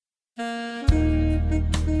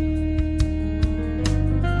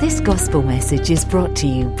This gospel message is brought to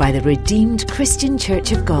you by the Redeemed Christian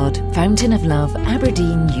Church of God, Fountain of Love,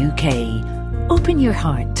 Aberdeen, UK. Open your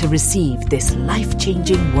heart to receive this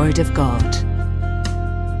life-changing Word of God.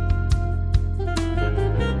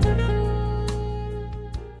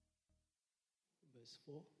 Verse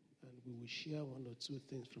 4, and we will share one or two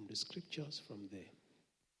things from the scriptures from there.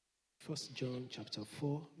 1 John chapter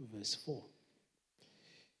 4, verse 4.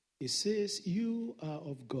 It says, "You are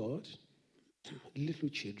of God, little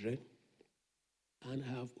children, and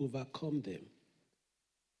have overcome them,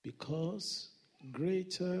 because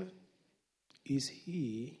greater is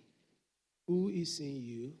he who is in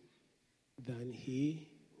you than he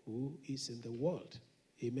who is in the world."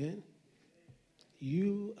 Amen.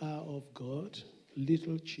 You are of God,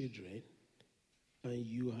 little children, and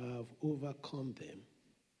you have overcome them,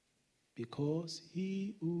 because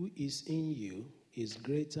he who is in you is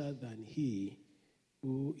greater than he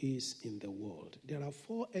who is in the world. There are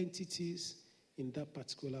four entities in that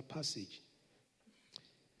particular passage.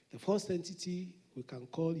 The first entity we can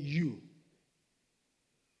call you.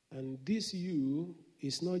 And this you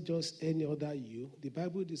is not just any other you. The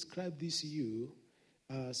Bible describes this you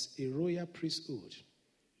as a royal priesthood.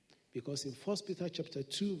 Because in 1 Peter chapter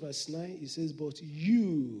 2, verse 9, it says, "But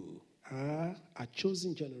you are a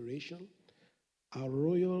chosen generation, a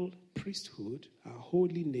royal priesthood, a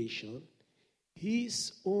holy nation,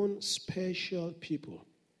 his own special people,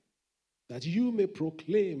 that you may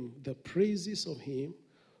proclaim the praises of him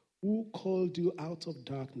who called you out of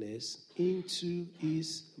darkness into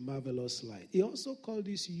his marvelous light." He also called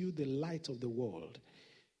this you the light of the world.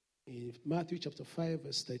 In Matthew chapter 5,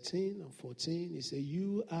 verse 13 and 14, he said,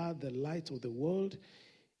 "You are the light of the world."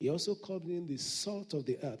 He also called him the salt of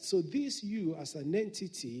the earth. So this you as an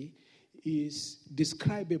entity is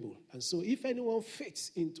describable. And so if anyone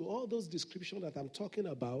fits into all those descriptions that I'm talking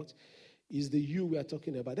about, is the you we are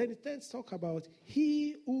talking about. Then let's talk about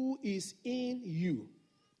he who is in you.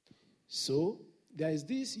 So there is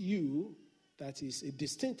this you that is a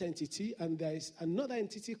distinct entity, and there is another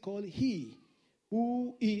entity called he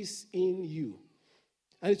who is in you.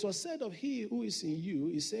 And it was said of he who is in you,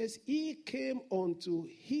 it says, "He came unto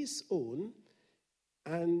his own,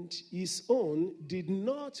 and his own did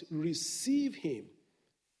not receive him.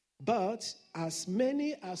 But as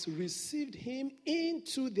many as received him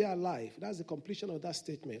into their life," that's the completion of that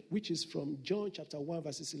statement, which is from John chapter 1,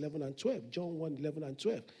 verses 11 and 12. John 1, 11 and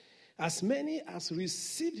 12. "As many as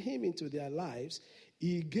received him into their lives,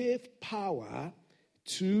 he gave power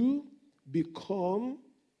to become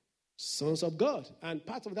sons of God." And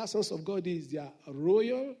part of that sons of God is they are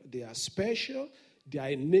royal, they are special, they are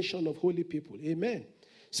a nation of holy people. Amen.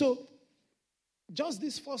 So, just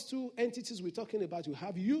these first two entities we're talking about, we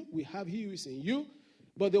have you, we have he who is in you.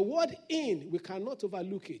 But the word "in," we cannot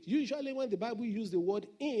overlook it. Usually when the Bible uses the word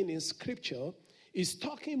 "in" Scripture, it's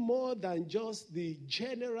talking more than just the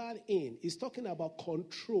general "in." It's talking about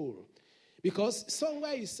control. Because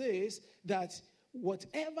somewhere it says that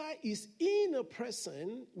whatever is in a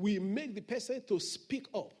person, we make the person to speak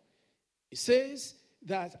up. It says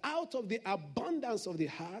that out of the abundance of the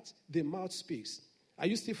heart, the mouth speaks. Are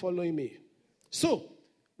you still following me? So,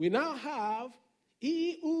 we now have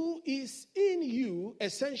he who is in you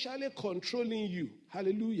essentially controlling you.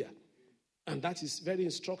 Hallelujah. And that is very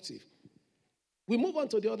instructive. We move on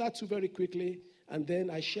to the other two very quickly, and then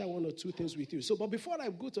I share one or two things with you. So, but before I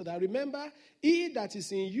go to that, remember, he that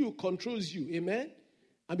is in you controls you. Amen?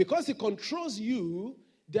 And because he controls you,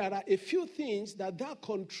 there are a few things that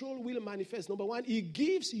control will manifest. Number one, he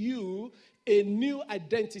gives you a new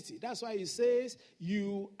identity. That's why he says,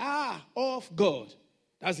 "You are of God."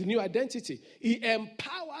 That's the new identity. He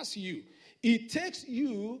empowers you. He takes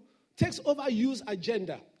over you's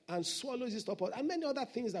agenda and swallows it up. And many other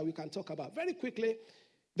things that we can talk about. Very quickly,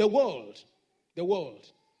 the world. The world.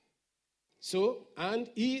 So, and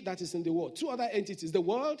he that is in the world. Two other entities. The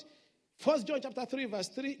world. 1 John chapter 3, verse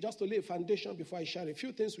 3, just to lay a foundation before I share a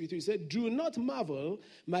few things with you. He said, "Do not marvel,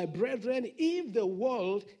 my brethren, if the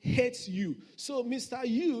world hates you." So, Mr.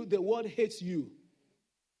 You, the world hates you.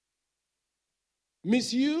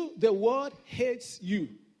 Miss You, the world hates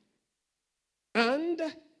you. And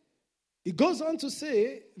it goes on to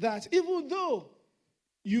say that even though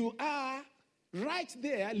you are right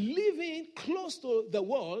there living close to the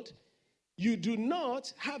world, you do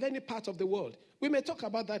not have any part of the world. We may talk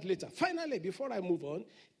about that later. Finally, before I move on,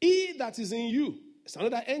 he that is in you is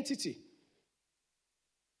another entity.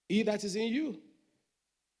 He that is in you.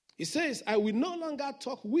 He says, "I will no longer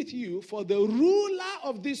talk with you, for the ruler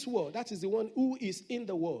of this world," that is the one who is in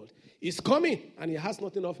the world, "is coming, and he has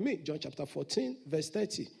nothing of me." John chapter 14, verse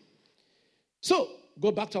 30. So,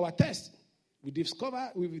 go back to our text.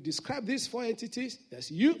 we've described these four entities.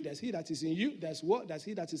 There's you, there's he that is in you, there's what, there's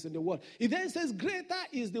he that is in the world. It then says, greater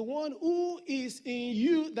is the one who is in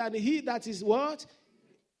you than he that is what?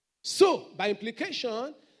 So, by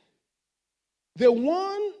implication, the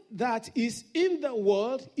one that is in the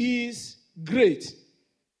world is great.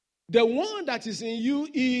 The one that is in you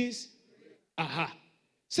is,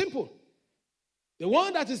 simple. The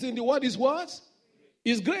one that is in the world is what?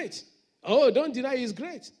 Is great. Oh, don't deny he is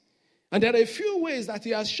great. And there are a few ways that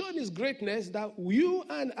he has shown his greatness that you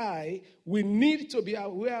and I, we need to be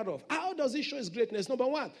aware of. How does he show his greatness? Number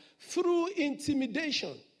one, through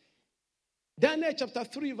intimidation. Daniel chapter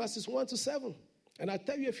 3, verses 1 to 7. And I'll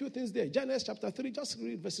tell you a few things there. Daniel chapter 3, just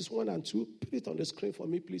read verses 1 and 2. Put it on the screen for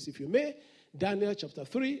me, please, if you may. Daniel chapter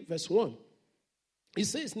 3, verse 1. It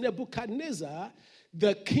says, Nebuchadnezzar,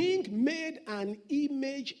 the king, made an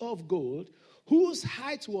image of gold, whose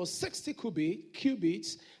height was 60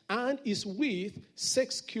 cubits, and his width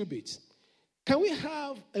 6 cubits. Can we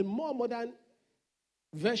have a more modern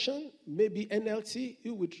version, maybe NLT?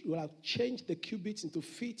 You will have changed the cubits into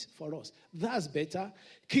feet for us. That's better.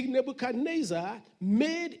 King Nebuchadnezzar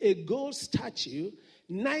made a gold statue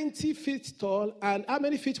 90 feet tall and how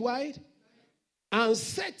many feet wide? And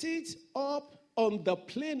set it up on the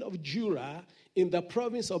plain of Jura in the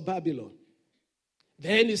province of Babylon.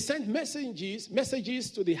 Then he sent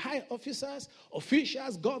messages to the high officers,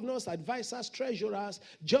 officials, governors, advisors, treasurers,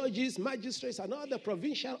 judges, magistrates, and all the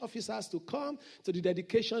provincial officers to come to the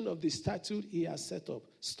dedication of the statue he has set up.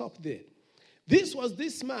 Stop there. This was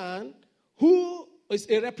this man who is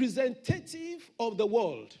a representative of the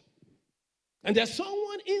world. And there's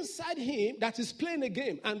someone inside him that is playing a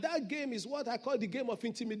game. And that game is what I call the game of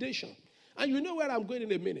intimidation. And you know where I'm going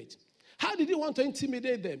in a minute. How did he want to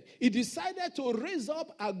intimidate them? He decided to raise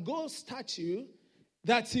up a gold statue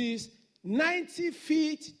that is 90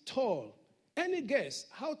 feet tall. Any guess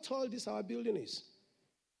how tall this our building is?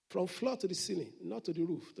 From floor to the ceiling, not to the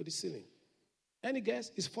roof, to the ceiling. Any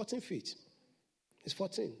guess? It's 14 feet. It's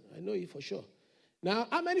 14. I know it for sure. Now,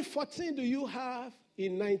 how many 14 do you have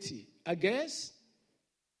in 90? A guess?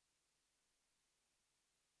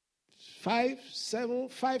 5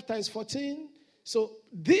 times 14. So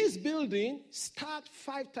this building starts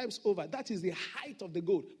 5 times over. That is the height of the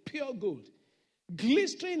gold, pure gold.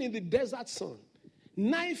 Glistening in the desert sun.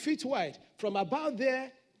 9 feet wide, from about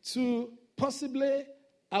there to possibly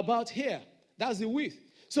about here. That's the width.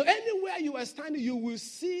 So anywhere you are standing, you will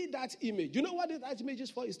see that image. You know what that image is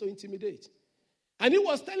for? It's to intimidate. And he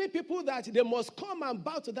was telling people that they must come and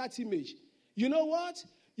bow to that image. You know what?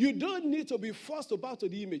 You don't need to be forced to bow to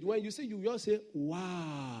the image. When you see, you will say,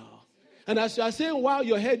 wow. And as you are saying, wow,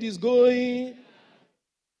 your head is going.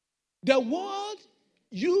 The world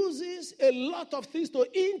uses a lot of things to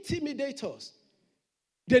intimidate us.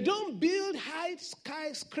 They don't build high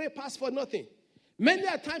skyscrapers for nothing. Many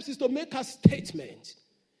a times it's to make a statement.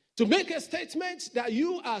 To make a statement that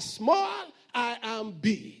you are small, I am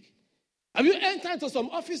big. Have you entered into some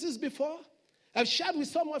offices before? I've shared with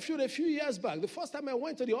some of you a few years back. The first time I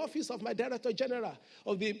went to the office of my Director General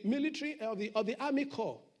of the military, of the Army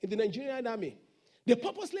Corps, in the Nigerian Army. They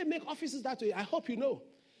purposely make offices that way. I hope you know.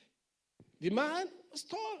 The man was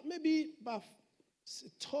tall, maybe about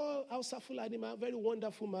tall, Hausa Fulani man, very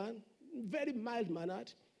wonderful man, very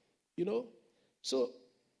mild-mannered, you know. So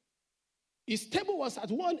his table was at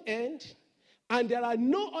one end, and there are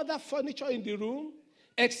no other furniture in the room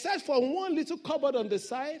except for one little cupboard on the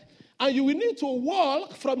side, and you will need to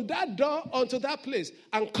walk from that door onto that place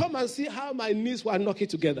and come and see how my knees were knocking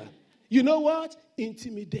together. You know what?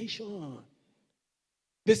 Intimidation.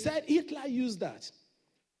 They said Hitler used that.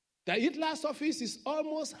 That Hitler's office is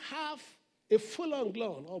almost half a full-on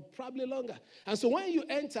lawn, or probably longer. And so when you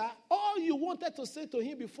enter, all you wanted to say to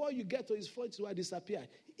him before you get to his front will disappear.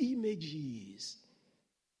 Images.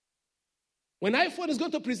 When iPhone is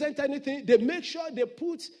going to present anything, they make sure they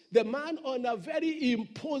put the man on a very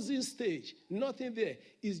imposing stage. Nothing there.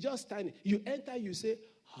 It's just tiny. You enter, you say,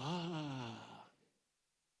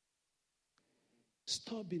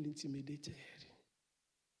 Stop being intimidated.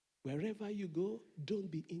 Wherever you go, don't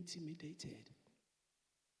be intimidated.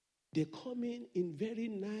 They come in very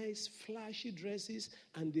nice, flashy dresses,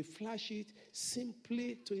 and they flash it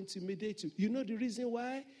simply to intimidate you. You know the reason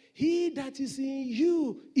why? He that is in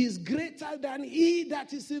you is greater than he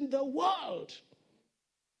that is in the world.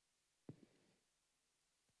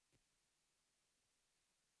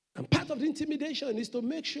 And part of the intimidation is to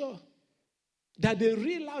make sure that they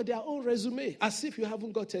reel out their own resume as if you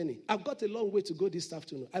haven't got any. I've got a long way to go this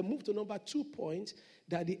afternoon. I moved to number 2 point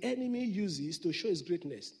that the enemy uses to show his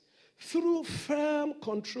greatness. through firm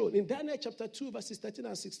control. In Daniel chapter 2, verses 13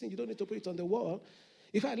 and 16, you don't need to put it on the wall.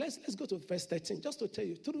 In fact, let's go to verse 13, just to tell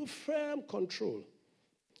you, through firm control.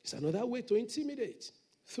 It's another way to intimidate.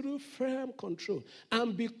 Through firm control.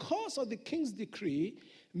 And because of the king's decree,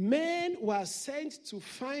 men were sent to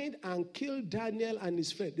find and kill Daniel and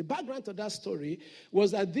his friend. The background to that story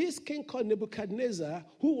was that this king called Nebuchadnezzar,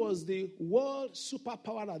 who was the world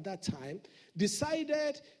superpower at that time,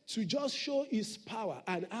 decided to just show his power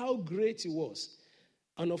and how great he was.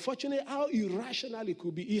 And unfortunately, how irrational it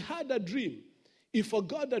could be. He had a dream. He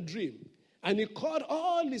forgot the dream. And he called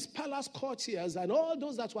all his palace courtiers and all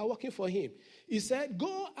those that were working for him. He said,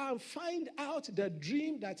 go and find out the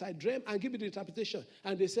dream that I dreamed and give me the interpretation.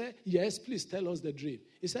 And they said, yes, please tell us the dream.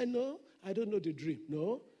 He said, no, I don't know the dream.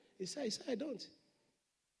 No. He said, I don't.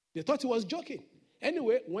 They thought he was joking.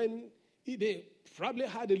 Anyway, when they probably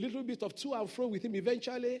had a little bit of to and fro with him,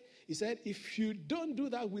 eventually he said, if you don't do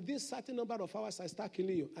that within a certain number of hours, I start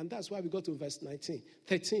killing you. And that's why we go to verse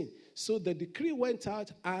 13. So the decree went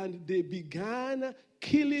out and they began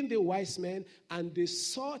killing the wise men, and they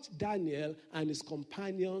sought Daniel and his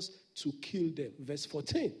companions to kill them. Verse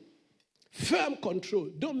 14. Firm control.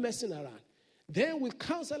 Don't messing around. Then with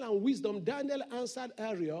counsel and wisdom, Daniel answered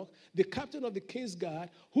Arioch, the captain of the king's guard,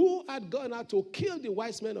 who had gone out to kill the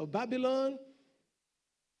wise men of Babylon.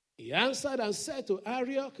 He answered and said to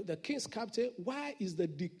Arioch, the king's captain, why is the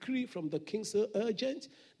decree from the king so urgent?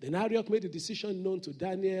 Then Arioch made the decision known to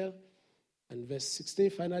Daniel. And verse 16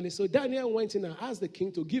 finally. So Daniel went in and asked the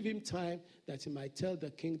king to give him time that he might tell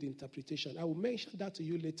the king the interpretation. I will mention that to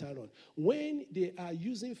you later on. When they are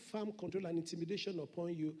using firm control and intimidation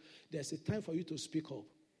upon you, there's a time for you to speak up,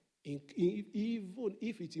 even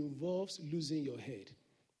if it involves losing your head.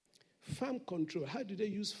 Firm control. How do they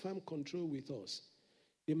use firm control with us?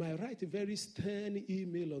 They might write a very stern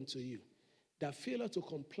email unto you. That failure to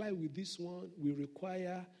comply with this one will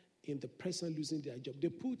require in the person losing their job. They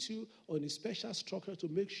put you on a special structure to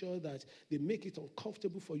make sure that they make it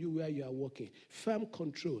uncomfortable for you where you are working. Firm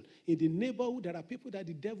control. In the neighborhood, there are people that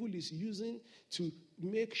the devil is using to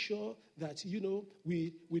make sure that,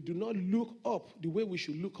 we do not look up the way we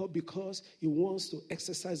should look up because he wants to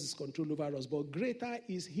exercise his control over us. But greater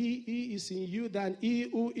is he is in you than he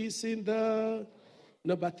who is in the...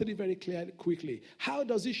 Number 3, very clear, quickly. How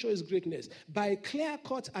does he show his greatness? By a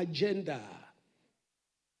clear-cut agenda.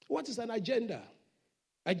 What is an agenda?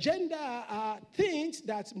 Agenda are things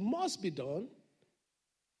that must be done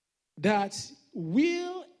that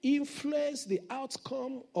will influence the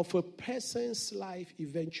outcome of a person's life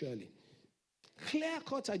eventually.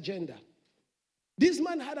 Clear-cut agenda. This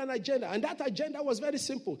man had an agenda, and that agenda was very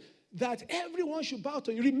simple, that everyone should bow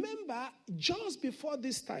to you. Remember, just before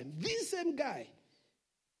this time, this same guy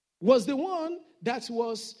was the one that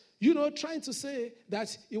was, trying to say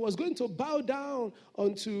that he was going to bow down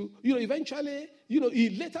unto, eventually, he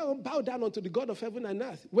later on bowed down unto the God of heaven and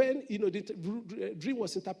earth. When, the dream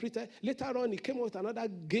was interpreted, later on he came out with another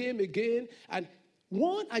game again. And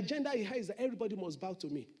one agenda he has is that everybody must bow to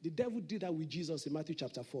me. The devil did that with Jesus in Matthew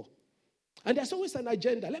chapter 4. And there's always an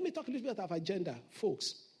agenda. Let me talk a little bit about agenda,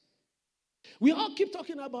 folks. We all keep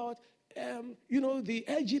talking about the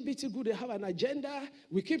LGBT group, they have an agenda.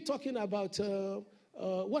 We keep talking about,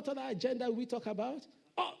 what other agenda we talk about?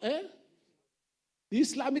 The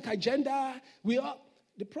Islamic agenda.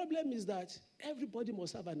 The problem is that everybody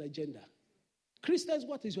must have an agenda. Christians,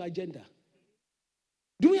 what is your agenda?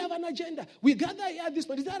 Do we have an agenda? We gather here at this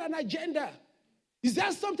point. Is there an agenda? Is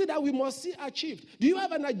there something that we must see achieved? Do you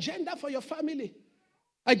have an agenda for your family?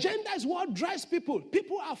 Agenda is what drives people.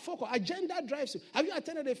 People are focused. Agenda drives you. Have you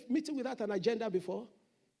attended a meeting without an agenda before?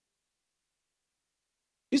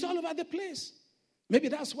 It's all over the place. Maybe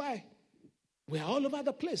that's why we are all over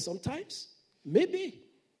the place sometimes. Maybe.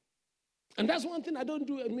 And that's one thing I don't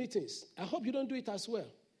do at meetings. I hope you don't do it as well.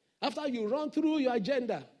 After you run through your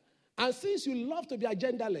agenda, and since you love to be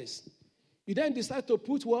agendaless, you then decide to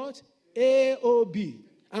put what? AOB.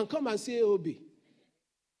 And come and say AOB.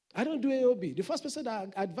 I don't do AOB. The first person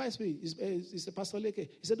that advised me is Pastor Leke. He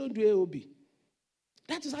said, don't do AOB.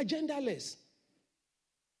 That is agendaless.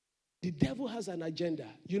 The devil has an agenda.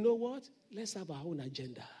 You know what? Let's have our own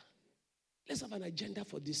agenda. Let's have an agenda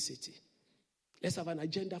for this city. Let's have an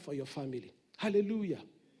agenda for your family. Hallelujah.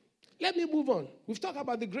 Let me move on. We've talked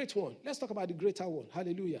about the great one. Let's talk about the greater one.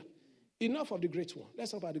 Hallelujah. Enough of the great one.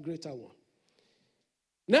 Let's talk about the greater one.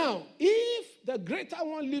 Now, if the greater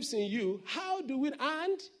one lives in you, how do we,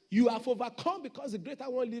 and you have overcome because the greater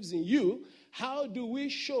one lives in you, how do we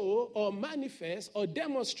show or manifest or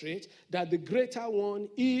demonstrate that the greater one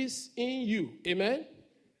is in you? Amen?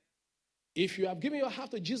 If you have given your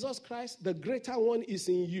heart to Jesus Christ, the greater one is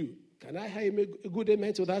in you. Can I hear a good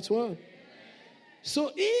amen to that one? Amen.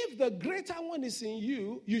 So if the greater one is in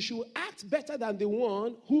you, you should act better than the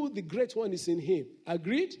one who the great one is in him.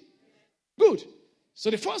 Agreed? Good. So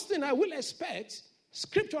the first thing I will expect,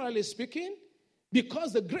 scripturally speaking,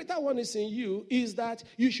 because the greater one is in you, is that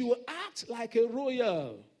you should act like a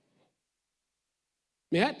royal.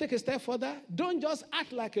 May I take a step further? Don't just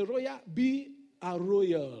act like a royal, be a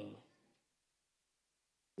royal.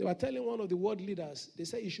 They were telling one of the world leaders, they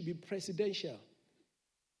said you should be presidential.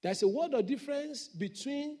 There's a word of difference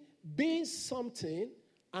between being something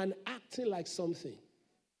and acting like something.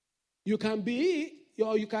 You can be,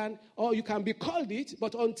 or you can be called it,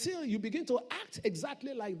 but until you begin to act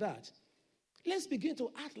exactly like that, let's begin to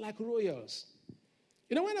act like royals.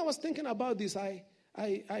 You know, when I was thinking about this, I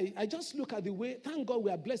just look at the way, thank God we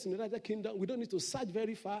are blessed in the United Kingdom. We don't need to search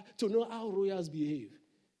very far to know how royals behave.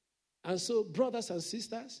 And so, brothers and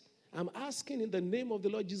sisters, I'm asking in the name of the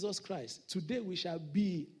Lord Jesus Christ, today we shall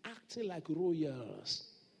be acting like royals,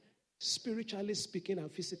 spiritually speaking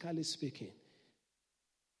and physically speaking.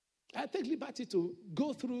 I take liberty to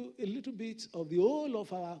go through a little bit of the whole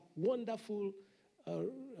of our wonderful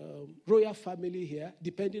royal family here,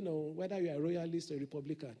 depending on whether you are a royalist or a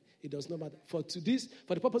Republican. It does not matter. For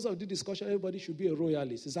the purpose of this discussion, everybody should be a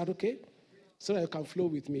royalist. Is that okay? So that you can flow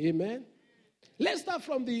with me. Amen? Let's start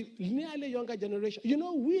from the nearly younger generation. You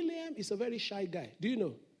know, William is a very shy guy. Do you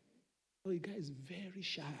know? Oh, the guy is very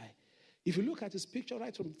shy. If you look at his picture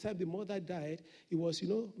right from the time the mother died, he was,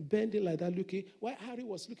 bending like that, looking, while Harry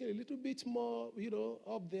was looking a little bit more,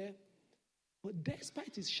 up there. But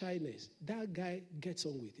despite his shyness, that guy gets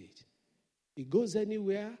on with it. He goes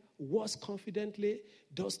anywhere, walks confidently,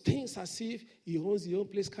 does things as if he owns his own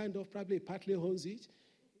place, kind of, probably partly owns it.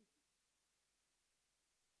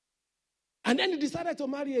 And then he decided to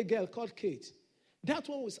marry a girl called Kate. That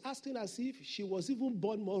one was acting as if she was even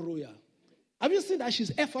born more royal. Have you seen that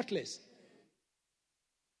she's effortless?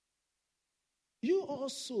 You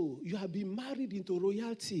have been married into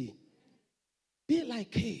royalty. Be like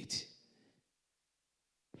Kate.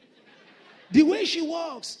 The way she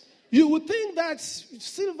walks, you would think that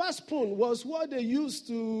silver spoon was what they used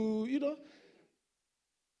to,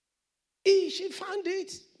 She found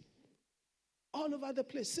it all over the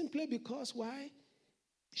place simply because why?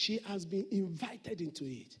 She has been invited into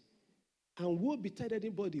it. And woe betide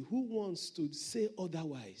anybody who wants to say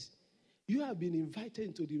otherwise. You have been invited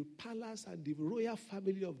into the palace and the royal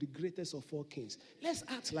family of the greatest of all kings. Let's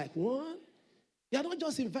act like one. You are not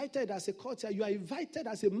just invited as a courtier. You are invited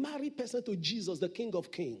as a married person to Jesus, the King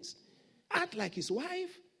of Kings. Act like his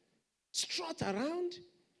wife. Strut around.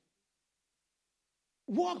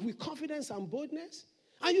 Walk with confidence and boldness.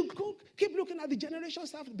 And you keep looking at the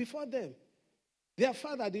generations before them. Their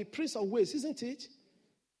father, the Prince of Wales, isn't it?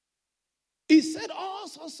 He said all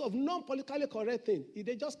sorts of non-politically correct things.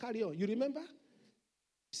 They just carry on. You remember?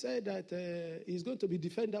 He said that he's going to be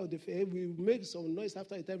defender of the faith. We make some noise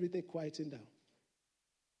after it, everything quieting down.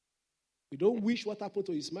 We don't wish what happened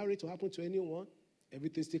to his marriage to happen to anyone.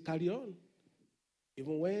 Everything still carry on.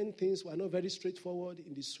 Even when things were not very straightforward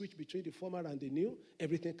in the switch between the former and the new,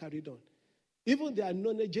 everything carried on. Even their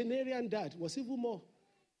nonagenarian dad was even more.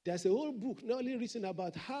 There's a whole book not only written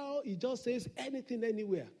about how he just says anything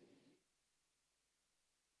anywhere.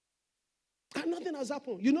 And nothing has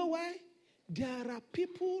happened. You know why? There are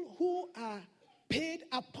people who are paid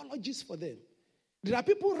apologies for them. There are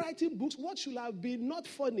people writing books, what should have been not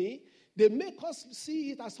funny, they make us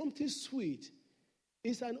see it as something sweet.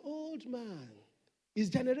 It's an old man. His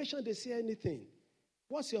generation, they say anything.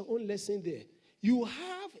 What's your own lesson there? You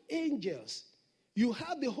have angels. You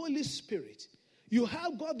have the Holy Spirit. You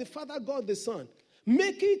have God the Father, God the Son,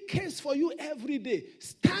 making case for you every day.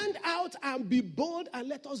 Stand out and be bold and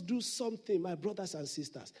let us do something, my brothers and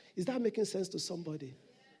sisters. Is that making sense to somebody?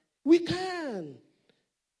 We can.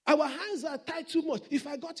 Our hands are tied too much. If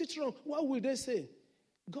I got it wrong, what will they say?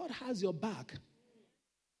 God has your back.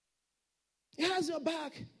 He has your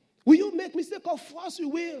back. Will you make mistake? Of course you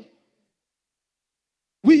will.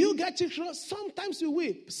 Will you get it wrong? Sometimes you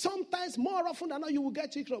will. Sometimes, more often than not, you will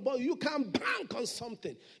get it wrong. But you can bank on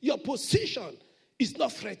something. Your position is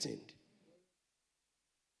not threatened.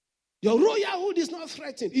 Your royalhood is not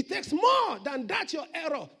threatened. It takes more than that, your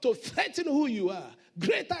error, to threaten who you are.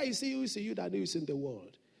 Greater is he who is in you than who is in the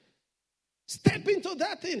world. Step into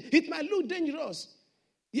that thing. It might look dangerous.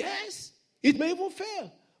 Yes, it may even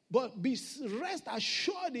fail. But rest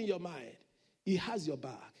assured in your mind, he has your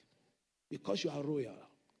back. Because you are royal.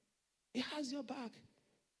 He has your back.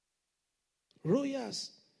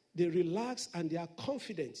 Royals, they relax and they are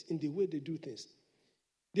confident in the way they do things.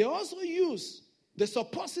 They also use the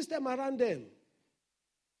support system around them.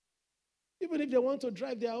 Even if they want to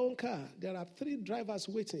drive their own car, there are 3 drivers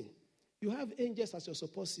waiting. You have angels as your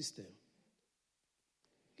support system.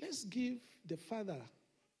 Let's give the Father,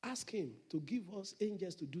 ask him to give us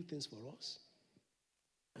angels to do things for us.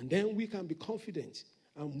 And then we can be confident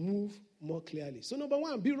and move more clearly. So number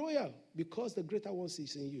 1, be royal because the greater one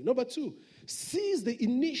is in you. Number 2, seize the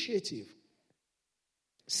initiative.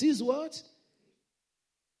 Seize what?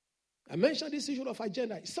 I mentioned this issue of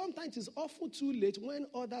agenda. Sometimes it's often too late when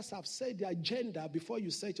others have said the agenda before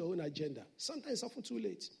you set your own agenda. Sometimes it's often too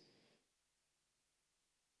late.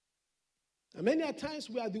 And many a times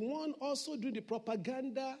we are the one also doing the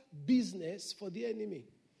propaganda business for the enemy.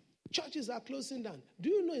 Churches are closing down. Do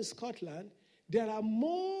you know in Scotland, there are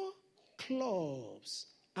more clubs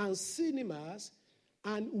and cinemas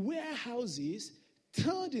and warehouses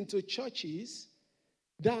turned into churches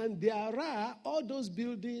than there are all those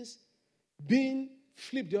buildings being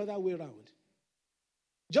flipped the other way around.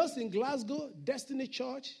 Just in Glasgow, Destiny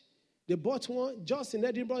Church, they bought one. Just in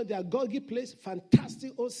Edinburgh, their Gorgie Place,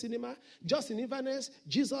 fantastic old cinema. Just in Inverness,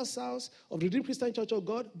 Jesus House of the Redeemed Christian Church of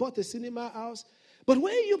God bought a cinema house. But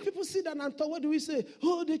when you people sit down and talk, what do we say?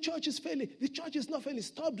 Oh, the church is failing. The church is not failing.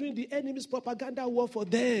 Stop doing the enemy's propaganda war for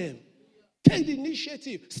them. Take the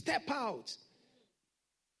initiative. Step out.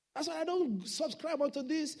 That's why I don't subscribe onto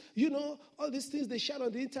this. All these things they share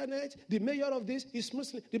on the internet. The mayor of this is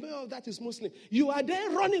Muslim. The mayor of that is Muslim. You are there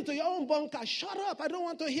running to your own bunker. Shut up. I don't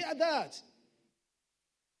want to hear that.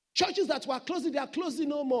 Churches that were closing, they are closing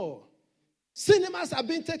no more. Cinemas are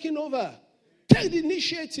being taken over. Take the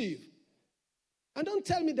initiative. And don't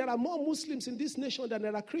tell me there are more Muslims in this nation than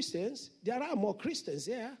there are Christians. There are more Christians,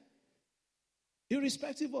 yeah.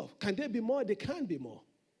 Irrespective of. Can there be more? There can be more.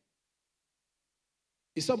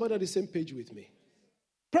 Is somebody on the same page with me?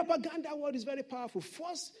 Propaganda word is very powerful.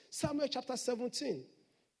 1 Samuel chapter 17.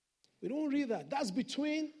 We don't read that. That's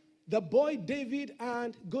between the boy David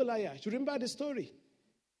and Goliath. You remember the story?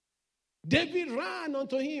 David ran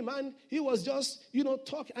unto him and he was just,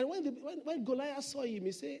 talking. And when Goliath saw him,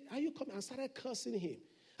 he said, "Are you coming?" And started cursing him.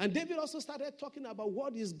 And David also started talking about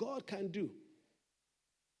what his God can do.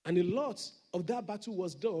 And a lot of that battle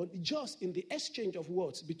was done just in the exchange of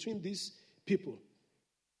words between these people.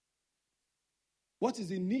 What is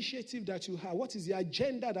the initiative that you have? What is the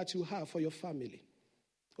agenda that you have for your family?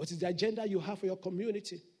 What is the agenda you have for your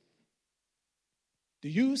community? Do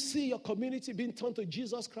you see your community being turned to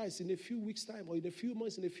Jesus Christ in a few weeks' time or in a few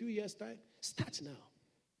months, in a few years' time? Start now.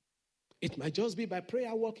 It might just be by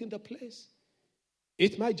prayer walking the place.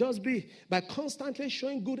 It might just be by constantly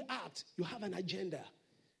showing good acts. You have an agenda.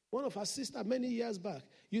 One of our sisters many years back,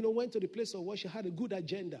 went to the place of worship, had a good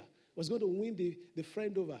agenda, was going to win the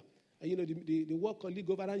friend over. The work colleague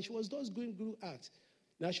over, and she was just going good acts.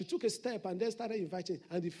 Now she took a step and then started inviting,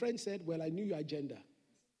 and the friend said, "Well, I knew your agenda."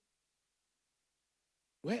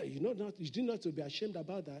 Well, you didn't have to be ashamed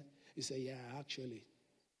about that. He said, "Yeah, actually,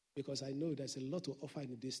 because I know there's a lot to offer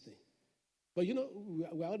in this thing." But we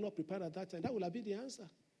are all not prepared at that time. That would have been the answer.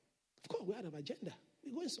 Of course, we had an agenda.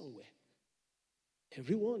 We're going somewhere.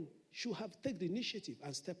 Everyone should take the initiative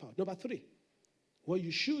and step out. Number 3, what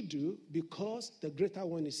you should do because the greater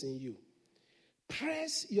one is in you.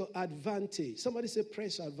 Press your advantage. Somebody say,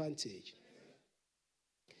 press your advantage.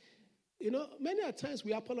 Many a times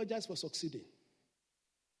we apologize for succeeding.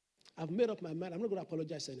 I've made up my mind. I'm not going to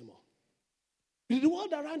apologize anymore. The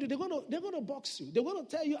world around you, they're going to box you. They're going to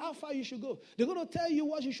tell you how far you should go. They're going to tell you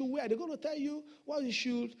what you should wear. They're going to tell you what you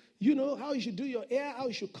should, how you should do your hair, how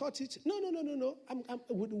you should cut it. No.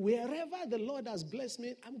 Wherever the Lord has blessed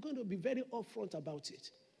me, I'm going to be very upfront about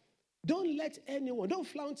it. Don't let anyone, don't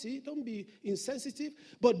flaunt it, don't be insensitive,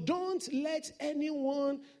 but don't let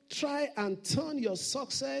anyone try and turn your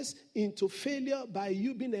success into failure by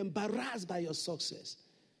you being embarrassed by your success.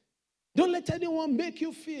 Don't let anyone make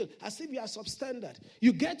you feel as if you are substandard.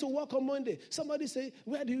 You get to work on Monday. Somebody say,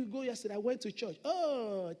 "Where did you go yesterday?" "I went to church."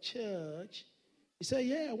 "Oh, church." He said,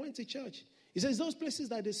 "Yeah, I went to church." He says, "Those places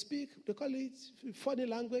that they speak, they call it funny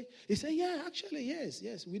language." He said, "Yeah, actually,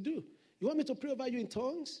 yes, we do. You want me to pray over you in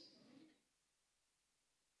tongues?"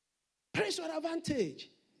 Praise your advantage.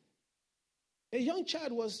 A young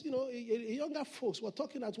child was, a younger folks were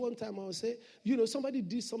talking at one time. I would say, somebody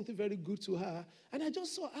did something very good to her. And I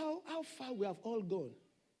just saw how far we have all gone.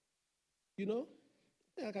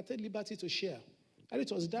 I can take liberty to share. And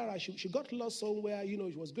it was Dara. She got lost somewhere. She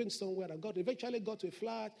was going somewhere and eventually got to a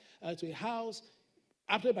flat, to a house.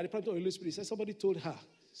 After by the prompting of the Holy Spirit, said somebody told her.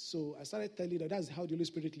 So I started telling her that's how the Holy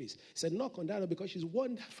Spirit leads. He said, "Knock on that door," because she's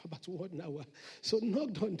wandered for about 1 hour. So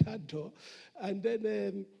knocked on that door. And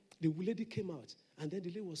then the lady came out. And then the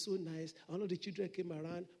lady was so nice. All of the children came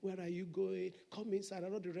around. Where are you going? Come inside.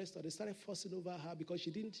 And all the rest of them started fussing over her because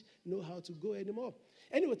she didn't know how to go anymore.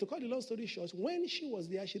 Anyway, to cut the long story short, when she was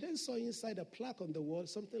there, she then saw inside a plaque on the wall,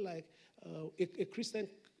 something like a Christian,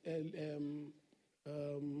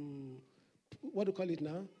 what do you call it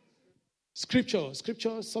now? Scripture,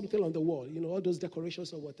 something on the wall, all those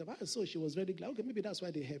decorations or whatever. And so she was very glad. Okay, maybe that's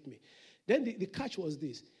why they helped me. Then the catch was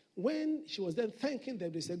this. When she was then thanking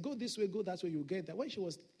them, they said, go this way, go that way, you get that. When she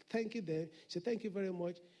was thanking them, she said, thank you very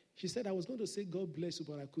much. She said, I was going to say, God bless you,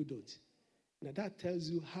 but I couldn't. Now that tells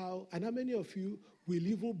you how, and how many of you will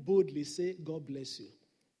even boldly say, God bless you.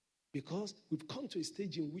 Because we've come to a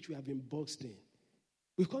stage in which we have been boxed in.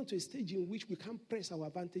 We've come to a stage in which we can't press our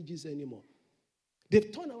advantages anymore.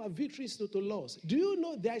 They've turned our victories to loss. Do you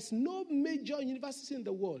know there is no major university in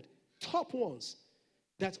the world, top ones,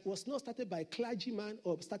 that was not started by a clergyman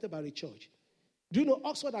or started by a church? Do you know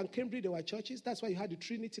Oxford and Cambridge, they were churches? That's why you had the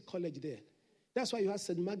Trinity College there. That's why you had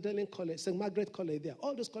St. Margaret College there.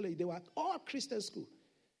 All those colleges, they were all Christian school.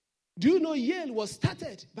 Do you know Yale was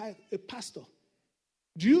started by a pastor?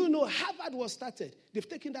 Do you know Harvard was started? They've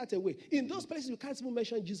taken that away. In those places, you can't even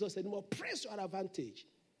mention Jesus anymore. Press your advantage.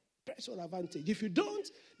 Press your advantage. If you don't,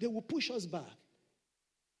 they will push us back.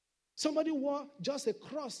 Somebody wore just a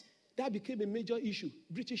cross. That became a major issue.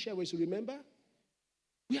 British Airways, you remember?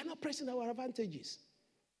 We are not pressing our advantages.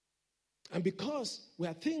 And because we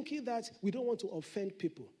are thinking that we don't want to offend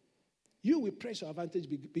people, you will press your advantage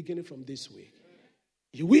beginning from this week.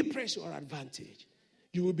 You will press your advantage.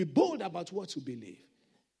 You will be bold about what you believe.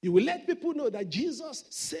 You will let people know that Jesus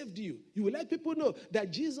saved you. You will let people know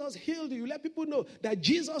that Jesus healed you. You will let people know that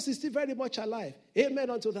Jesus is still very much alive. Amen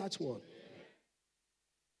unto that one.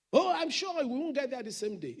 Oh, I'm sure we won't get there the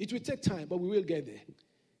same day. It will take time, but we will get there.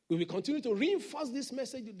 We will continue to reinforce this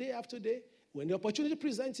message day after day. When the opportunity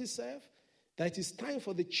presents itself, that it is time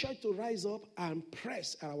for the church to rise up and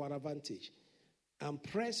press our advantage. And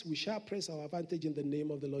we shall press our advantage in the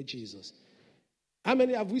name of the Lord Jesus. How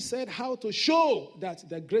many have we said how to show that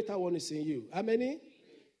the greater one is in you? How many?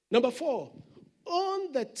 Number 4,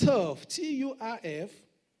 own the turf, T-U-R-F,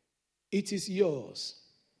 it is yours.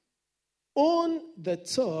 Own the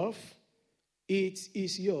turf, it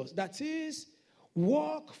is yours. That is,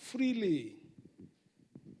 walk freely.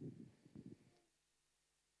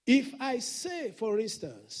 If I say, for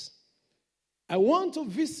instance, I want to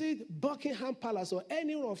visit Buckingham Palace, or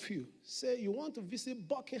any of you say you want to visit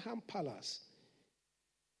Buckingham Palace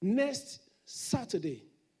next Saturday,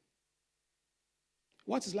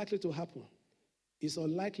 what is likely to happen? It's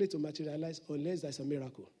unlikely to materialize unless there's a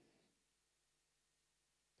miracle.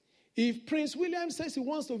 If Prince William says he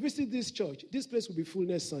wants to visit this church, this place will be full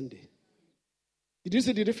next Sunday. Did you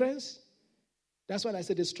see the difference? That's why I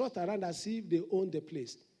said they strut around as if they own the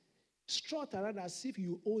place. Strut around as if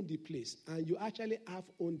you own the place, and you actually have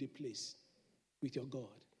owned the place with your God.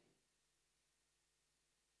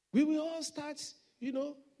 We will all start,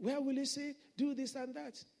 where will he say, do this and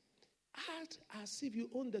that. Act as if you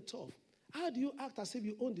own the turf. How do you act as if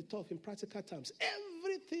you own the turf in practical terms?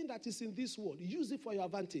 Everything that is in this world, use it for your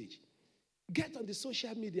advantage. Get on the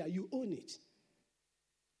social media, you own it.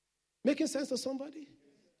 Making sense to somebody?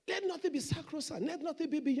 Let nothing be sacrosanct. Let nothing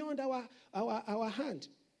be beyond our hand.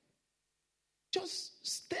 Just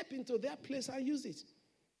step into their place and use it.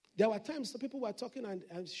 There were times some people were talking, and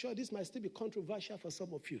I'm sure this might still be controversial for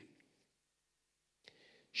some of you.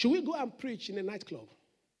 Should we go and preach in a nightclub?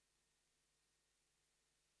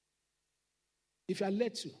 If you are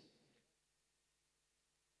led to.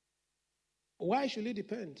 Why should it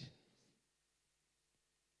depend?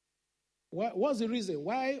 What's the reason?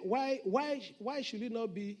 Why should it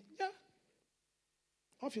not be? Yeah.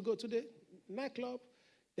 Off you go today. Nightclub.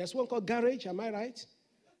 There's one called Garage, am I right?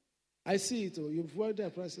 I see it. You've worked there.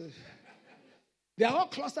 They are all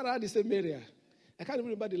clustered around the same area. I can't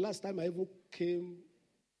remember the last time I even came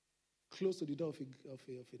close to the door of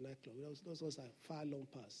a nightclub. Those was a far long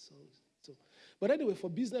pass. But anyway, for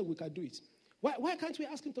business, we can do it. Why can't we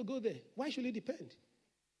ask him to go there? Why should it depend?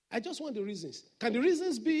 I just want the reasons. Can the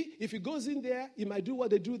reasons be if he goes in there, he might do what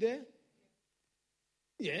they do there?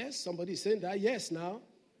 Yes, somebody is saying that. Yes, now.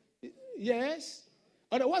 Yes.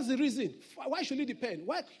 Or what's the reason? Why should it depend?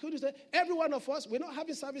 Why could you say, every one of us, we're not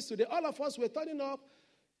having service today. All of us, we're turning up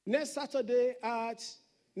next Saturday at,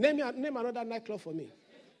 name another nightclub for me.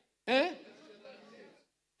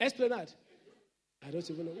 Esplanade. I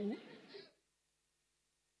don't even know.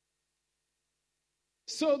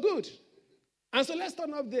 So good. And so let's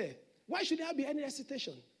turn up there. Why should there be any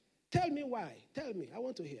hesitation? Tell me why. Tell me. I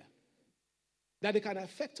want to hear. That it can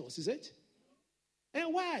affect us, is it?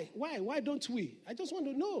 And why? Why don't we? I just want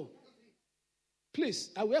to know.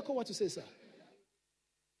 Please, I will echo what you say, sir.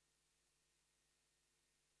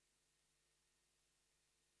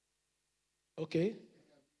 Okay.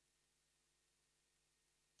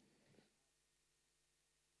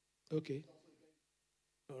 Okay.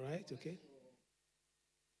 All right, okay.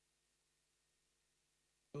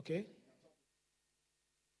 Okay.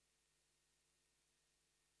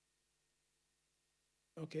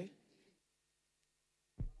 Okay.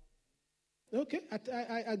 Okay,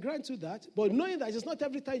 I grant you that. But knowing that it's not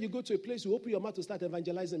every time you go to a place, you open your mouth to start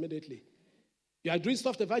evangelizing immediately. You are doing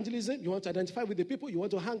soft evangelism. You want to identify with the people. You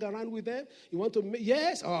want to hang around with them. You want to,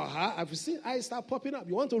 yes, I've seen eyes start popping up.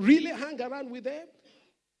 You want to really hang around with them.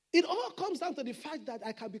 It all comes down to the fact that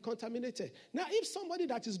I can be contaminated. Now, if somebody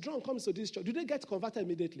that is drunk comes to this church, do they get converted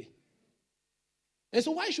immediately? And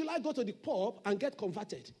so why should I go to the pub and get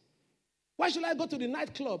converted? Why should I go to the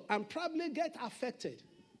nightclub and probably get affected?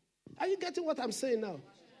 Are you getting what I'm saying now?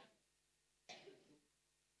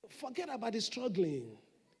 Forget about the struggling.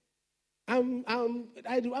 I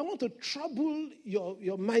want to trouble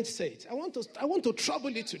your mindset. I want to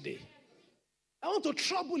trouble it today. I want to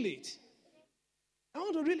trouble it. I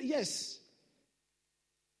want to really, yes.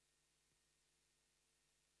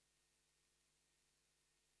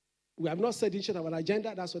 We have not said in our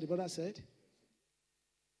agenda. That's what the brother said.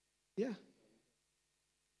 Yeah.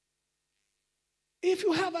 If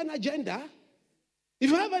you have an agenda,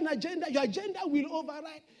 your agenda will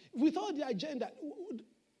override. Without the agenda,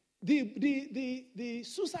 the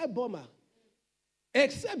suicide bomber,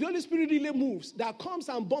 except the Holy Spirit really moves, that comes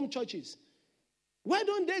and bomb churches. Why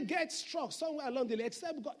don't they get struck somewhere along the way?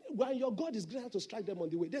 Except God, when your God is greater to strike them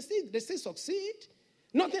on the way. They still succeed.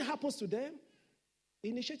 Nothing happens to them.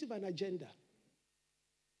 Initiative and agenda.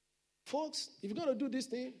 Folks, if you're going to do this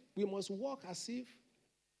thing, we must walk as if,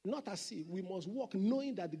 not as if, we must walk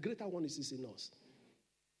knowing that the greater one is in us.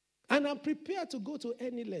 And I'm prepared to go to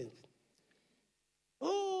any length.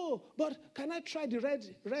 Oh, but can I try the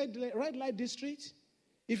red light district?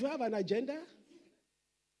 If you have an agenda?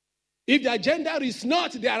 If the agenda is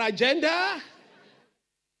not their agenda,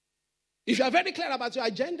 if you are very clear about your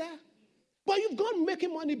agenda, but you've gone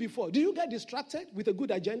making money before, do you get distracted with a good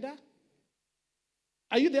agenda?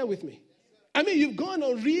 Are you there with me? I mean, you've gone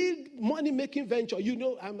on real money-making venture. You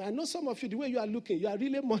know, I know some of you, the way you are looking, you are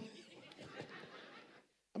really money.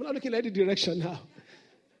 I'm not looking at any direction now.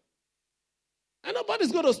 And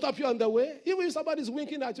nobody's going to stop you on the way. Even if somebody's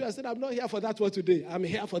winking at you and saying, I'm not here for that word today. I'm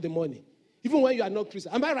here for the money. Even when you are not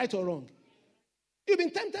Christian. Am I right or wrong? You've been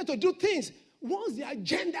tempted to do things. Once the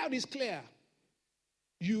agenda is clear,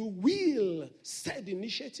 you will set the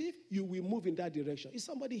initiative. You will move in that direction. Is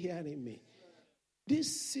somebody hearing me?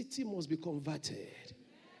 This city must be converted.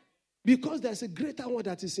 Because there's a greater one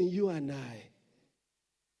that is in you and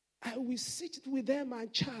I will sit with them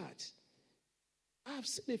and chat. I've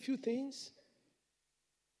seen a few things.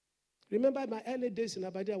 Remember my early days in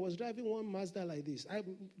Aberdeen, I was driving one Mazda like this.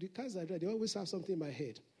 The cars I drive, they always have something in my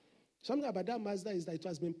head. Something about that Mazda is that it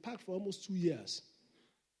has been parked for almost 2 years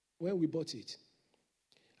when we bought it.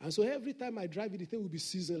 And so every time I drive it, the thing will be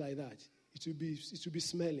seasoned like that. It will be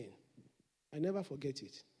smelling. I never forget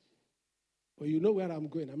it. But you know where I'm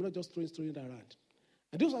going. I'm not just throwing it around.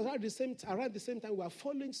 And this was around the same time, we were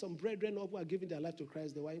following some brethren who are giving their life to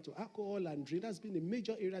Christ. They were into alcohol and drink. That's been a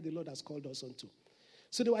major area the Lord has called us onto.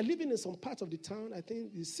 So they were living in some part of the town, I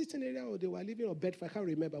think the sitting area, or they were living in Bedford. I can't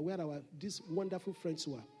remember where these wonderful friends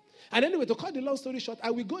were. And anyway, to cut the long story short,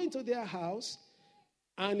 I will go into their house,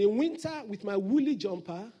 and in winter, with my woolly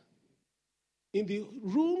jumper, in the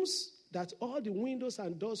rooms that all the windows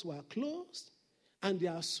and doors were closed, and they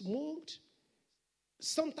are smoked,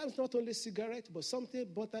 sometimes not only cigarette, but something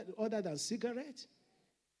other than cigarette.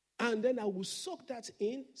 And then I will soak that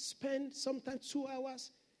in, spend sometimes 2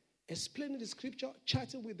 hours, explaining the scripture,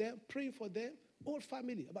 chatting with them, praying for them, whole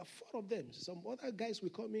family, about 4 of them. Some other guys will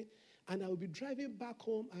come in, and I will be driving back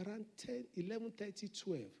home around 10, 11:30,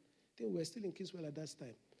 12. I think we were still in Kingswell at that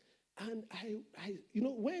time. And I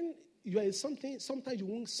when you are in something, sometimes you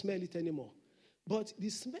won't smell it anymore. But the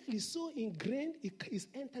smell is so ingrained, it is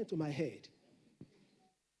entered into my head.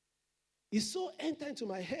 It's so entered into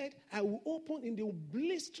my head, I will open in the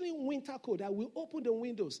blistering winter cold, I will open the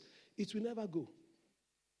windows. It will never go.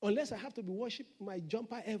 Unless I have to be washing my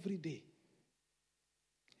jumper every day.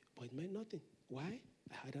 But it meant nothing. Why?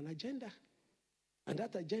 I had an agenda. And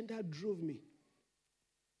that agenda drove me.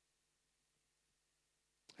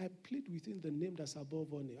 I plead within the name that's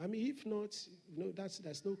above all name. I mean, if not,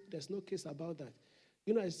 there's no case about that.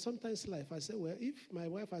 Sometimes life, I say, well, if my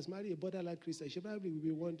wife has married a borderline Christian, she probably will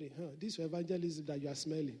be wondering, this evangelism that you are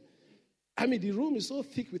smelling. I mean, the room is so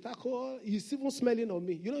thick with alcohol, it's even smelling on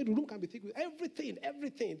me. You know, the room can be thick with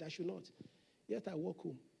everything that should not. Yet I walk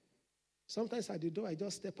home. Sometimes at the door, I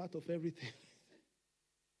just step out of everything.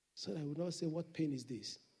 So that I will not say, what pain is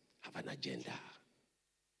this? Have an agenda.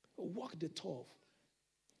 Walk the talk.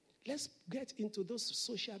 Let's get into those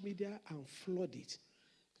social media and flood it.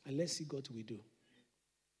 And let's see what we do.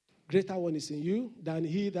 Greater one is in you than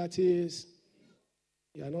he that is.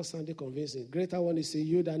 You are not sounding convincing. Greater one is in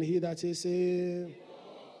you than he that is in.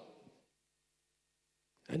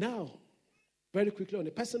 And now, very quickly on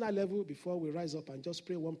a personal level, before we rise up and just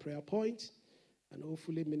pray one prayer point, and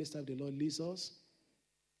hopefully minister of the Lord leads us.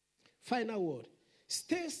 Final word.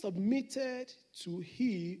 Stay submitted to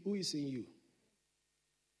he who is in you.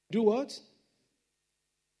 Do what?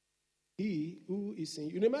 He who is in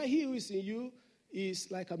you. Remember, he who is in you is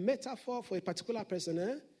like a metaphor for a particular person.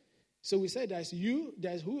 Eh? So we said there's you,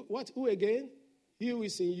 there's who, what, who again? He who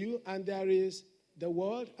is in you, and there is the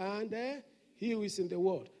world, and he who is in the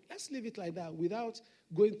world. Let's leave it like that without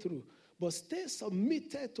going through. But stay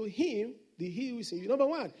submitted to him, the he who is in you. Number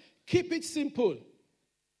one, keep it simple.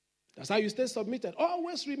 That's how you stay submitted.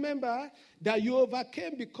 Always remember that you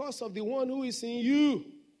overcame because of the one who is in you.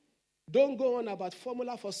 Don't go on about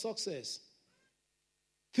formula for success.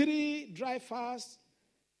 3 dry fasts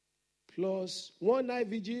plus 1 night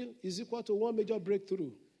vigil is equal to 1 major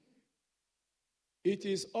breakthrough. It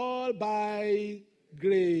is all by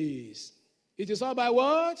grace. It is all by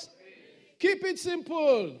what? Grace. Keep it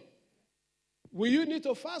simple. Will you need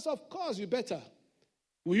to fast? Of course, you better.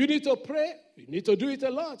 Will you need to pray? You need to do it a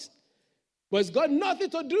lot. But it's got nothing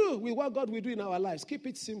to do with what God will do in our lives. Keep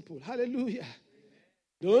it simple. Hallelujah.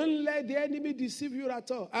 Don't let the enemy deceive you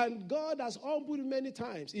at all. And God has humbled me many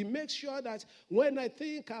times. He makes sure that when I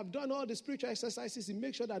think I've done all the spiritual exercises, he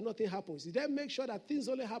makes sure that nothing happens. He then makes sure that things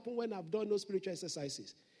only happen when I've done those spiritual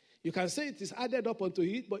exercises. You can say it is added up onto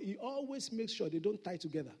it, but he always makes sure they don't tie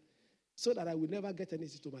together so that I will never get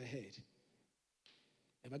anything to my head.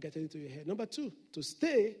 Never get anything to your head. Number 2, to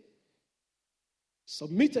stay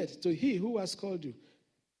submitted to he who has called you.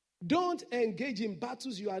 Don't engage in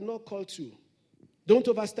battles you are not called to. Don't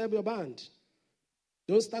overstep your band.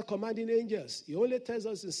 Don't start commanding angels. He only tells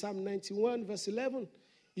us in Psalm 91, verse 11,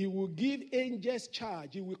 he will give angels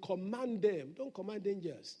charge. He will command them. Don't command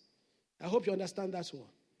angels. I hope you understand that one.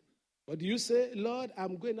 But do you say, Lord,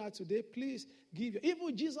 I'm going out today, please give you.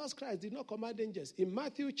 Even Jesus Christ did not command angels. In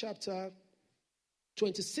Matthew chapter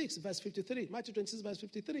 26, verse 53, Matthew 26, verse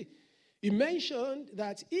 53, he mentioned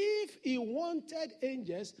that if he wanted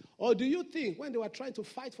angels, or do you think when they were trying to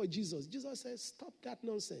fight for Jesus, Jesus said, stop that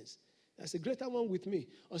nonsense. There's a greater one with me.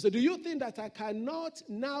 Or so do you think that I cannot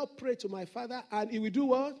now pray to my Father and he will do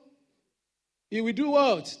what? He will do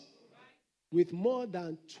what? With more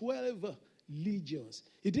than 12 legions.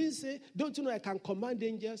 He didn't say, don't you know I can command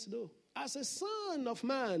angels? No. As a son of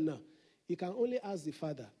man, he can only ask the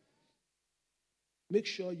Father. Make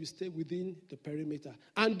sure you stay within the perimeter.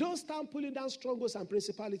 And don't start pulling down strongholds and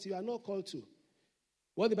principalities you are not called to.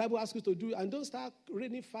 What the Bible asks you to do, and don't start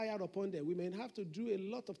raining fire upon them. We may have to do a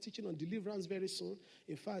lot of teaching on deliverance very soon.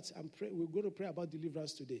 In fact, we're going to pray about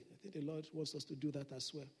deliverance today. I think the Lord wants us to do that as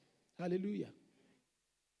well. Hallelujah.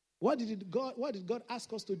 What did God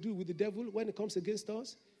ask us to do with the devil when it comes against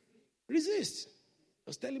us? Resist.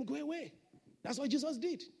 Just tell him, go away. That's what Jesus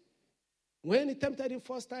did. When he tempted him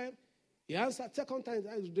first time, he answered. Second time,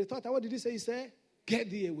 they thought, what did he say? He said, get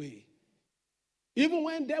thee away. Even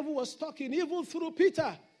when the devil was talking, even through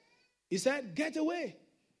Peter, he said, get away.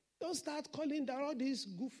 Don't start calling down all these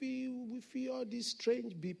goofy, all these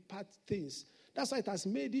strange, part things. That's why it has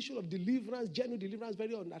made the issue of deliverance, genuine deliverance,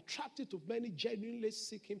 very unattractive to many genuinely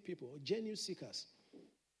seeking people, or genuine seekers.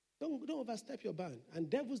 Don't overstep your bound. And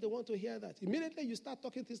devils, they want to hear that. Immediately you start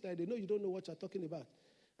talking things that they know you don't know what you're talking about.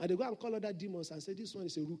 And they go and call other demons and say, this one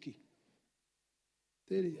is a rookie.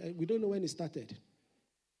 We don't know when it started.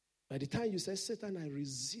 By the time you say, Satan, I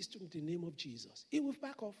resist you in the name of Jesus, it will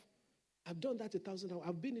back off. I've done that 1,000 times.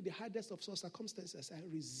 I've been in the hardest of circumstances. I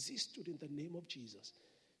resist you in the name of Jesus.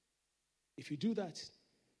 If you do that,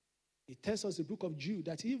 it tells us in the book of Jude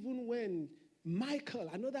that even when Michael,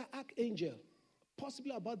 another archangel,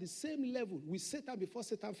 possibly about the same level with Satan before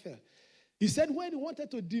Satan fell, he said when he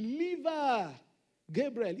wanted to deliver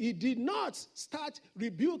Gabriel, he did not start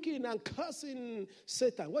rebuking and cursing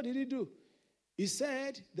Satan. What did he do? He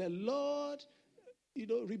said, the Lord,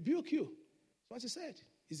 rebuke you. That's what he said.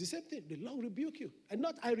 It's the same thing. The Lord rebuke you. And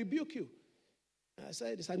not I rebuke you. I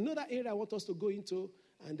said, it's another area I want us to go into.